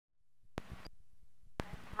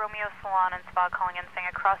Romeo Salon and Spa calling in saying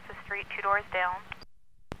across the street, 2 doors down,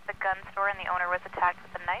 the gun store and the owner was attacked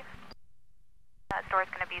with a knife. That store is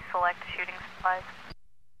going to be Select Shooting Supplies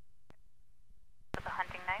with a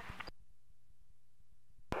hunting knife.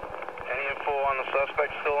 Any info on the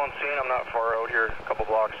suspect still on scene? I'm not far out here, a couple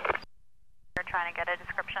blocks. We're trying to get a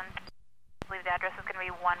description. I believe the address is going to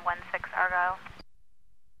be 116 Argyle.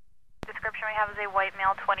 Description we have is a white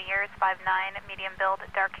male, 20 years, 5'9", medium build,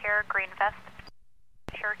 dark hair, green vest,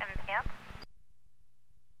 shirt and pants.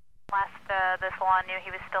 Last the salon knew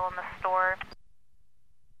he was still in the store.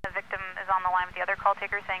 The victim is on the line with the other call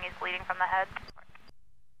taker saying he's bleeding from the head.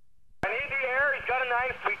 I need the air. He's got a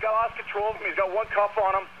knife. We got lost control of him. He's got one cuff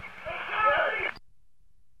on him.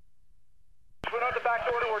 Went out the back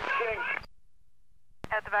door towards King.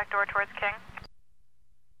 Out the back door towards King?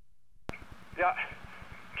 Yeah.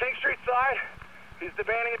 King Street side. He's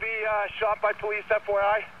demanding to be shot by police,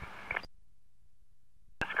 FYI.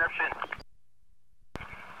 Description.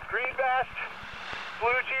 Green vest,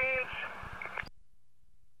 blue jeans,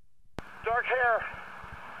 dark hair.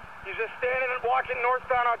 He's just standing and walking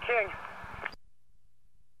northbound on King.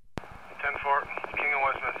 10-4, King of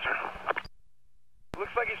Westminster.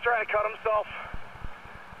 Looks like he's trying to cut himself.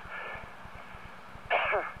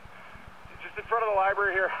 He's just in front of the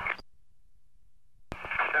library here.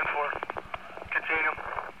 10-4, contain him.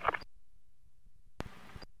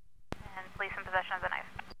 And police in possession of the knife.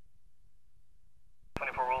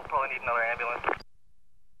 24, we'll probably need another ambulance.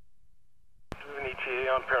 We have an ETA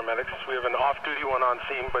on paramedics. We have an off-duty one on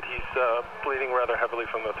scene, but he's bleeding rather heavily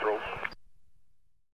from the throat.